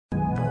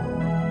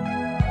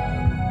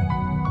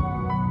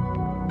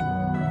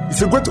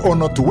It's a great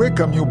honor to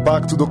welcome you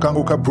back to the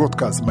KANGUKA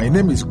broadcast. My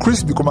name is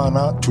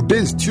NDIKUMANA. Today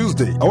is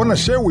Tuesday. I want to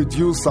share with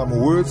you some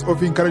words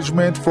of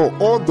encouragement for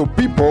all the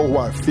people who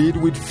are filled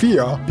with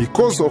fear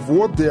because of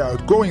what they are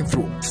going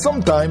through.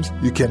 Sometimes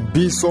you can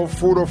be so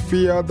full of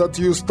fear that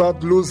you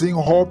start losing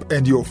hope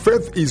and your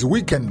faith is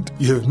weakened.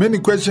 You have many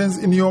questions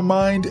in your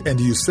mind and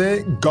you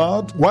say,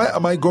 God, why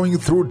am I going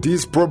through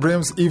these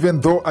problems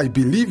even though I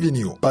believe in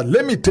you? But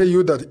let me tell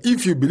you that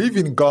if you believe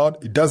in God,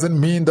 it doesn't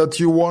mean that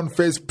you won't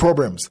face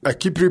problems. I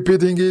keep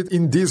repeating it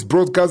in this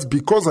broadcast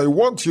because I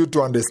want you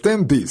to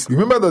understand this.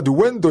 Remember that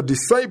when the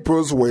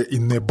disciples were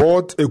in a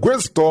boat, a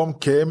great storm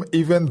came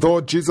even though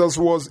Jesus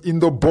was in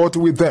the boat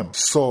with them.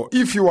 So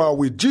if you are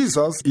with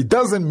Jesus, it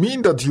doesn't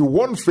mean that you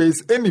won't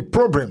face any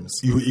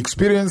problems. You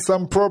experience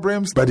some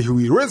problems, but he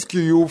will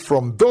rescue you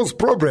from those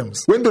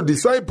problems. When the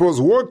disciples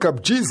woke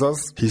up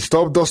Jesus, he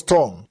stopped the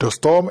storm. The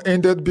storm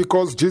ended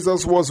because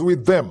Jesus was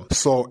with them.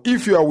 So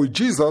if you are with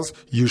Jesus,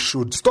 you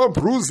should stop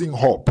losing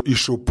hope. You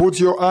should put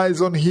your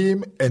eyes on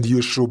him and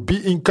you should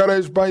be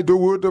encouraged by the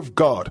word of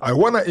God. I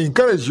want to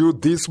encourage you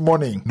this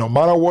morning. No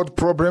matter what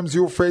problems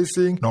you're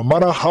facing, no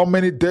matter how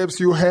many debts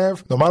you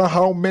have, no matter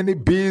how many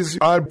bills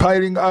are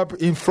piling up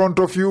in front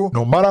of you,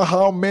 no matter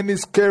how many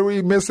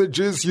scary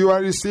messages you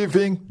are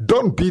receiving,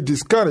 don't be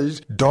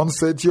discouraged. Don't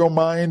set your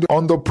mind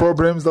on the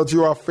problems that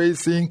you are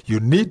facing. You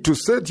need to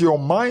set your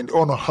mind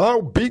on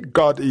how big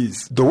God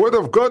is. The word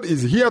of God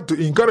is here to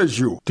encourage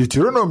you.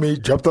 Deuteronomy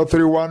chapter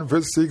 31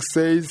 verse 6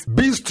 says,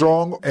 "Be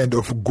strong and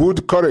of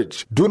good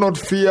courage. Do not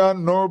fear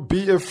nor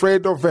be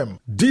afraid of them."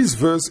 This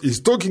verse is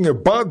talking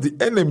about the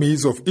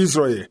enemies of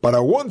Israel. But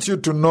I want you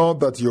to know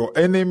that your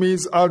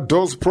enemies are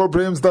those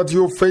problems that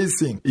you're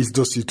facing. It's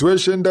the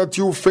situation that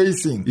you're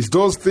facing. It's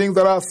those things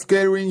that are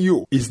scaring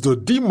you. It's the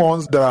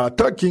demons that are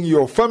attacking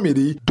your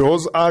family.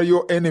 Those are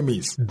your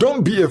enemies.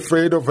 Don't be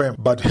afraid of them,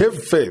 but have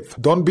faith.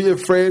 Don't be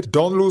afraid.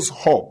 Don't lose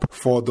hope.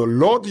 For the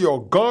Lord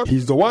your God,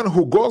 he's the one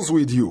who goes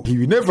with you. He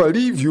will never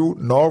leave you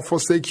nor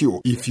forsake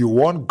you. If you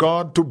want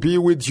God to be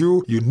with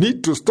you, you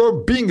need to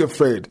stop being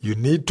afraid. You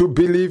need to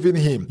believe in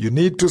him. You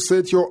need to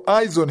set your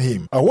eyes on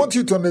him. I want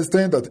you to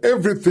understand that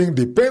everything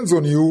depends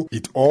on you.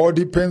 It all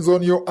depends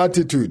on your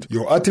attitude.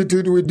 Your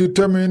attitude will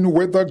determine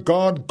whether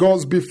God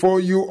goes before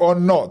you or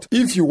not.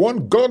 If you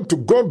want God to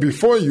go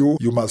before you,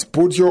 you must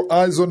put your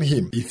eyes on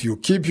him. If you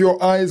keep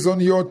your eyes on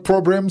your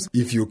problems,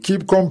 if you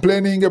keep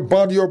complaining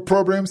about your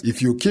problems,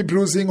 if you keep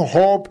losing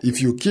hope,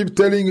 if you keep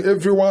telling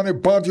everyone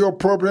about your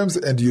problems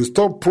and you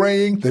stop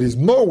praying, there is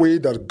no way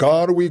that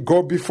God will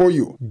go before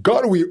you.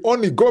 God will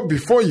only go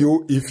before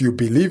you if you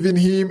believe in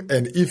him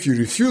and if you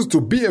refuse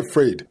to be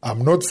afraid.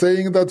 I'm not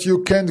saying that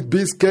you can't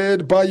be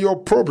scared by your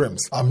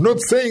problems. I'm not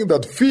saying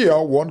that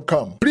fear won't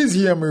come. Please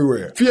hear me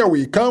well. Fear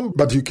will come,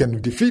 but you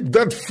can defeat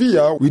that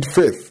fear with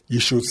faith. You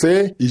should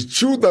say, it's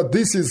true that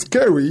this is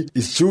scary.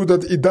 It's true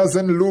that it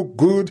doesn't look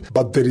good,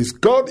 but there is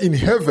God in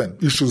heaven.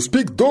 You should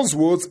speak those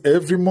words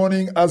every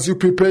morning as you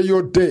prepare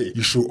your day.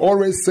 You should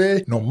always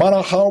say, no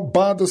matter how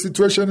bad the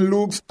situation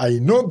looks, I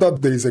know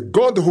that there is a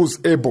God who's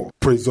able.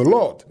 Praise the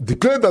Lord.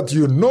 Declare that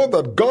you know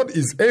that God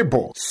is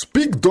able.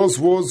 Speak those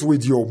words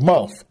with your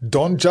mouth.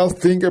 Don't just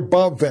think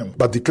about them,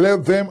 but declare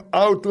them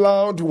out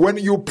loud when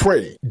you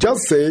pray.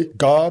 Just say,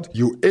 God,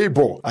 you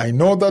able. I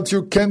know that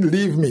you can't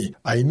leave me.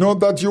 I know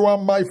that you are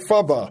my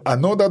Father. I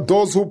know that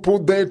those who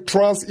put their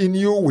trust in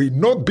you will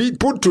not be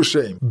put to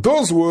shame.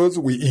 Those words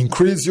will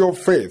increase your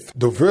faith.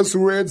 The verse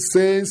read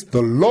says,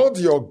 the Lord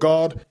your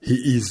God, he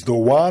is the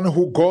one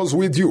who goes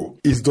with you.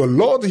 It's the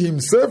Lord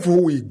himself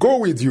who will go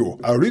with you.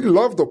 I really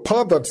love the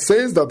part that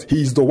says that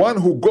he is the one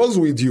who goes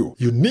with you.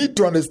 You need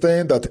to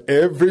understand that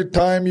every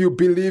time you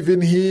believe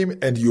in him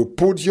and you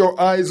put your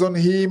eyes on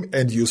him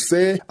and you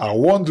say, I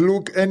won't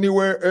look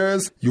anywhere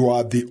else, you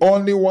are the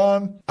only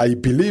one, I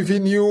believe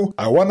in you,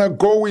 I want to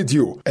go with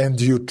you, and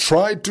you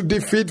try to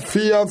defeat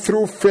fear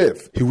through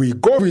faith, he will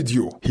go with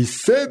you. He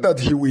said that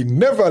he will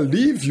never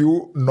leave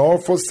you nor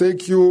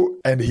forsake you,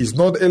 and he's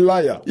not a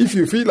liar. If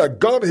you feel like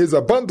God has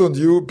abandoned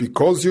you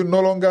because you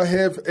no longer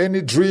have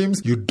any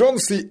dreams, you don't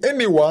see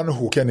anyone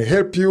who can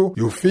help you,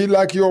 you feel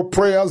like your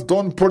prayers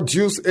don't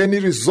produce any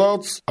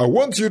results, I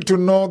want you to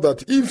know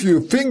that if you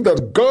think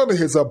that God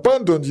has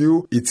abandoned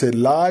you, it's a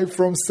lie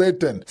from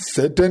Satan.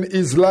 Satan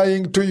is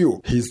lying to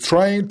you. He's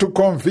trying to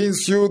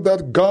convince you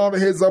that God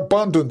has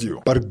abandoned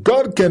you. But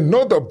God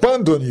cannot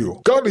abandon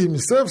you. God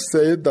himself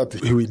said that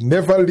he will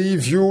never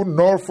leave you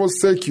nor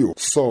forsake you.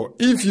 So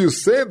if you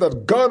say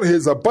that God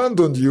has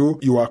abandoned you,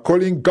 you are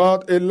calling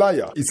God a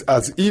liar. It's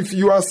as if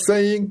you are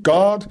saying,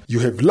 God, you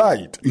have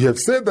lied. You have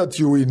said that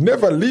you will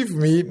never leave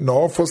me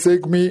nor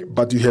forsake me,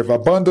 but you have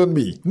abandoned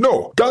me.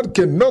 No, God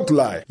cannot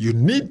lie. You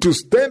need to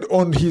stand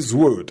on his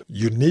word.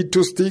 You need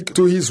to stick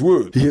to his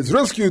word. He has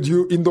rescued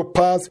you in the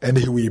past and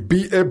he will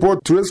be able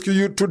to rescue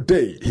you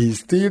today. He is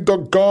still the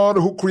God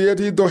who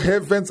created the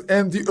heavens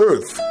and the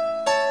earth.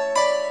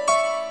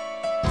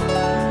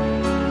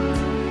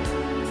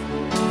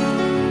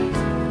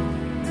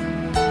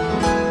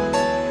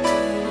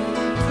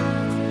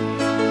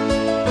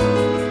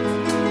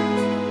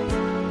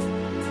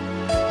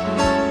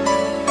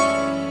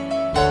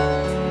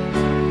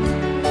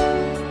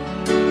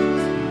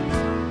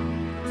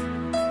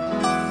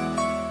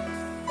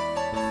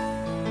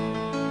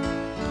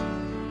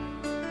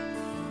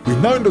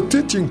 Now in the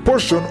teaching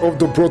portion of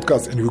the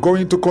broadcast, and we're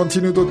going to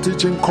continue the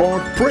teaching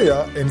called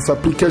Prayer and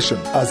Supplication.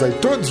 As I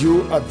told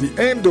you at the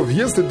end of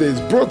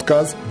yesterday's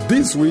broadcast,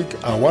 this week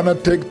I want to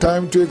take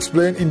time to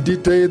explain in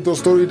detail the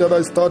story that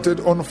I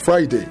started on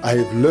Friday. I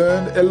have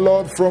learned a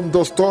lot from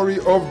the story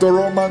of the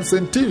Roman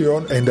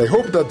centurion, and I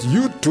hope that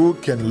you too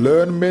can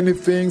learn many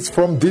things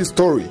from this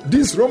story.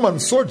 This Roman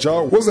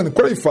soldier wasn't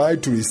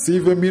qualified to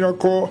receive a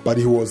miracle, but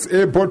he was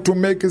able to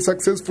make a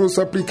successful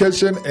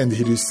supplication and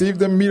he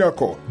received a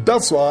miracle.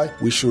 That's why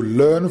we should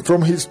learn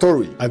from his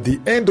story. At the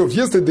end of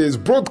yesterday's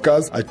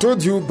broadcast, I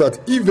told you that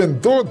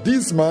even though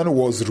this man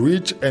was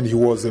rich and he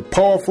was a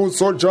powerful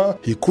soldier,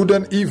 he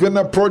couldn't even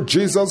approach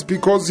Jesus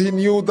because he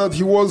knew that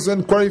he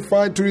wasn't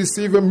qualified to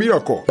receive a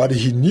miracle. But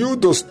he knew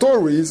the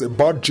stories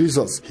about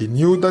Jesus. He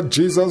knew that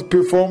Jesus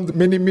performed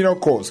many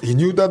miracles. He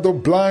knew that the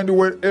blind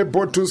were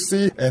able to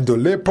see and the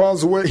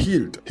lepers were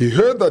healed. He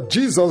heard that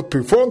Jesus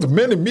performed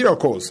many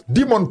miracles.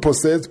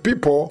 Demon-possessed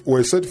people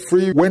were set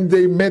free when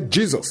they met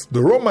Jesus.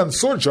 The Roman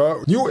soldier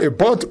knew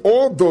about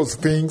all those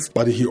things,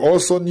 but he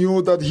also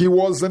knew that he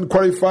wasn't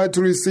qualified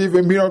to receive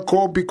a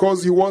miracle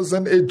because he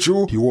wasn't a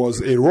Jew, he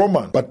was a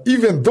Roman. But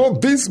even though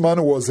this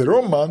man was a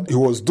Roman, he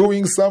was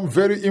doing some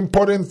very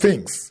important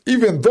things.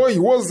 Even though he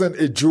wasn't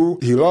a Jew,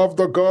 he loved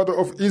the God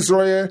of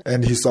Israel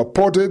and he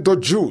supported the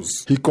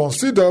Jews. He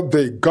considered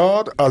their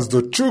God as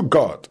the true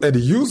God and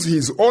he used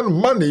his own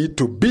money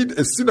to build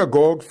a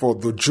synagogue for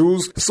the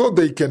Jews so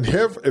they can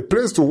have a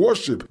place to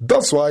worship.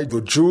 That's why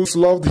the Jews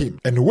loved him.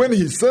 And when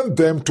he sent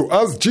them to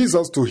ask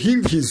Jesus to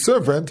heal his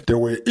servant, they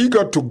were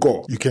eager to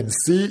go. You can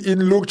see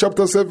in Luke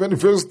chapter 7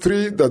 verse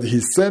 3 that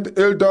he sent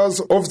elders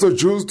of the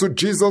Jews to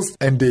Jesus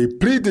and they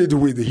pleaded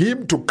with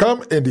him to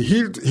come and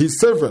heal his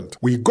servant.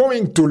 We're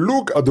going to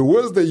look at the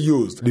words they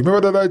used.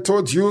 Remember that I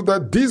told you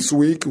that this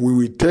week we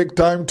will take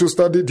time to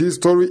study this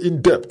story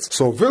in depth.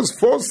 So verse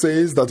 4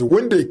 says that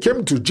when they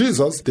came to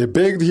Jesus, they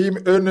begged him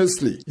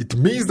earnestly. It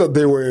means that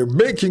they were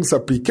making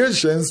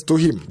supplications to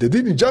him. They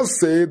didn't just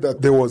say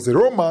that there was a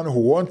Roman who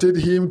wanted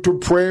him to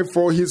pray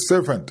for his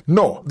servant.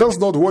 No, that's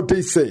not what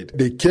they said.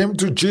 They came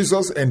to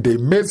Jesus and they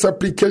made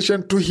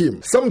supplication to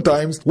him.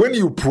 Sometimes when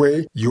you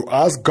pray, you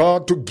ask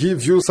God to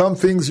give you some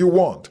things you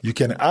want. You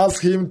can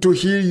ask him to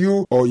heal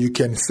you, or you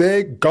can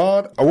say,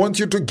 God, I want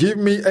you to give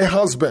me a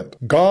husband.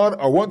 God,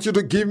 I want you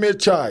to give me a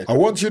child. I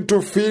want you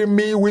to fill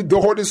me with the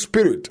Holy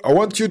Spirit. I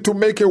want you to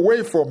make a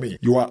way for me.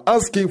 You are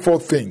asking for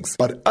things,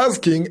 but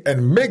asking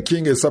and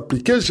making a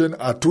supplication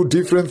are two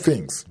different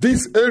things.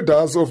 These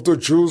elders of the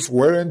Jews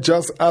weren't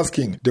just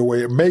asking, they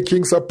were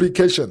making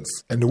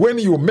supplications. And when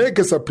you make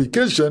a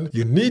supplication,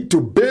 you need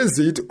to base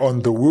it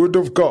on the word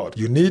of God.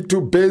 You need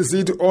to base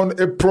it on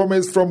a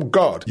promise from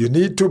God. You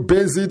need to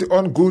base it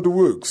on good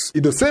works.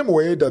 In the same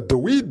way that the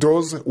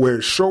widows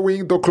were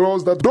showing the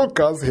clothes that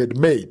Dorcas had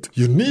made.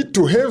 You need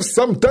to have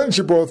some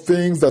tangible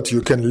things that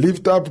you can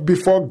lift up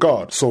before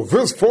God. So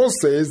verse 4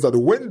 says that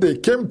when they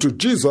came to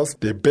Jesus,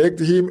 they begged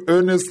him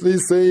earnestly,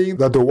 saying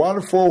that the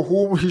one for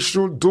whom he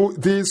should do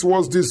this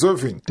was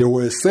deserving. They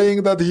were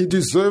saying that he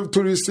deserved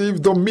to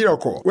receive the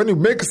miracle. When you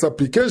make a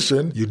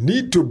supplication, you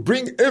need to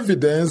bring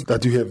evidence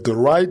that you have the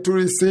right to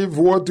receive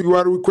what you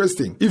are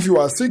requesting. If you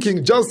are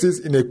seeking justice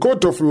in a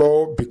court of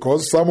law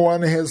because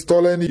someone has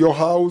stolen your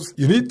house,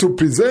 you need to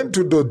present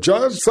to the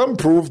judge some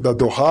proof that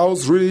the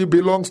house really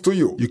belongs to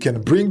you. You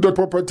can bring the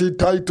property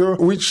title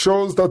which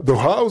shows that the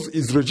house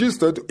is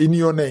registered in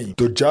your name.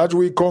 The judge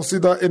will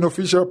consider an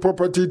official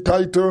property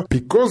title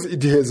because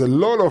it has a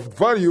lot of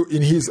value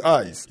in his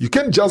eyes. You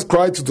can't just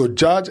cry to the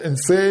judge and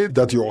say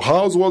that your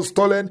house was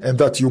stolen and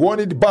that you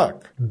want it back.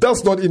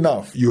 That's not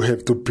enough. You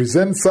have to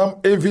present some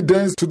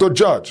evidence to the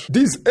judge.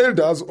 These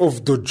elders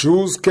of the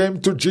Jews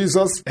came to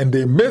Jesus and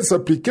they made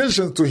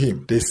supplications to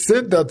him. They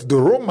said that the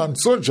Roman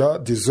soldier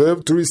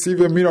deserved to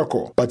receive a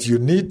miracle. But you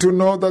need to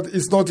know that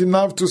it's not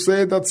enough to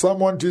say that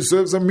someone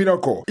deserves a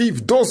miracle.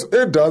 If those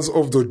elders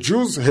of the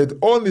Jews had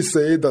only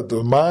said that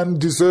the man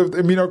deserved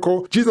a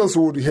miracle, Jesus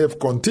would have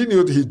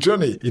continued his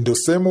journey in the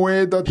same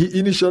way that he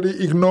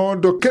initially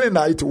ignored the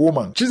Canaanite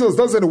woman. Jesus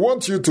doesn't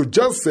want you to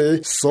just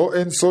say, so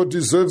and so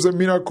deserves a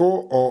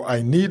miracle, or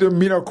I need a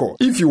miracle.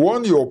 If you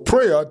want your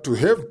prayer to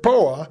have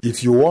power,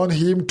 if you want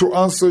him to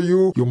answer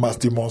you, you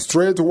must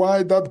demonstrate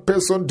why that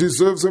person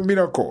deserves a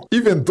miracle.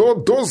 Even though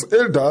those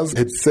elders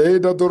had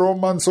said that the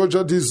Roman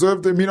soldier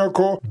deserved a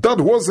miracle, that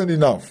wasn't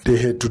enough. They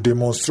had to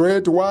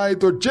demonstrate why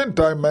the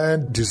Gentile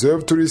man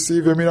deserved to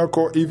receive a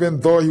miracle even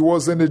though he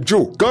wasn't a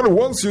Jew. God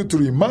wants you to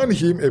remind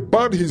him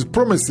about his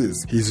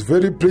promises. He's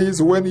very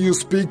pleased when you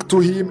speak to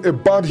him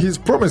about his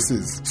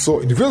promises. So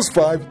in verse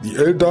 5,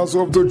 the elders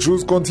of the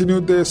Jews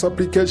continued their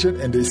supplication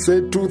and they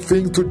said two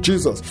things to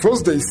Jesus.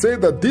 First, they say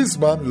that this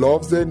man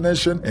loves their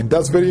nation, and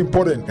that's very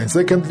important. And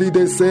secondly,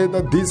 they say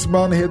that this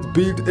man had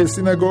built a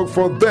synagogue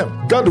for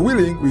them. God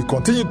willing, we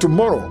continue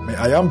tomorrow. May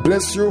I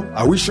bless you.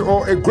 I wish you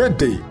all a great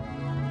day.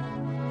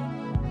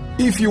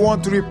 If you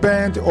want to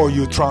repent or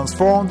you're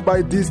transformed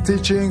by these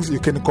teachings, you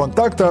can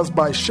contact us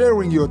by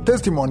sharing your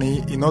testimony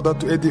in order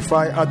to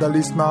edify other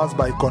listeners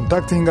by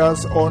contacting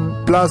us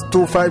on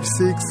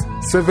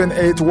 +256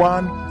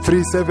 781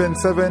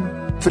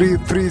 377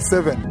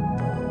 337.